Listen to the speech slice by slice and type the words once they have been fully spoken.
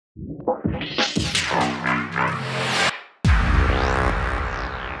Easy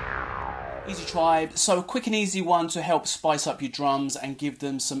Tribe, so a quick and easy one to help spice up your drums and give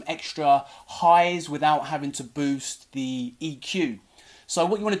them some extra highs without having to boost the EQ. So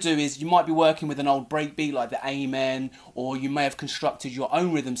what you want to do is, you might be working with an old breakbeat like the Amen, or you may have constructed your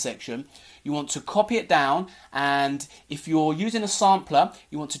own rhythm section. You want to copy it down, and if you're using a sampler,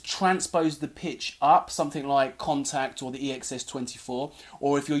 you want to transpose the pitch up, something like Contact or the EXS24,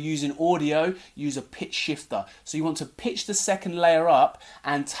 or if you're using audio, use a pitch shifter. So you want to pitch the second layer up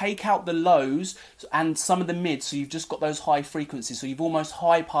and take out the lows and some of the mids, so you've just got those high frequencies, so you've almost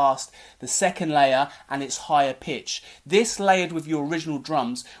high passed the second layer and it's higher pitch. This layered with your original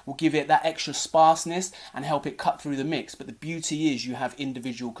drums will give it that extra sparseness and help it cut through the mix, but the beauty is you have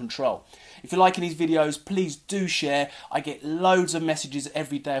individual control. If you're liking these videos, please do share. I get loads of messages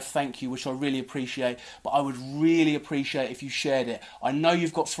every day of thank you, which I really appreciate, but I would really appreciate if you shared it. I know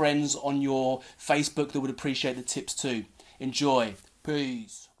you've got friends on your Facebook that would appreciate the tips too. Enjoy.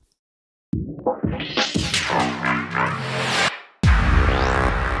 Peace.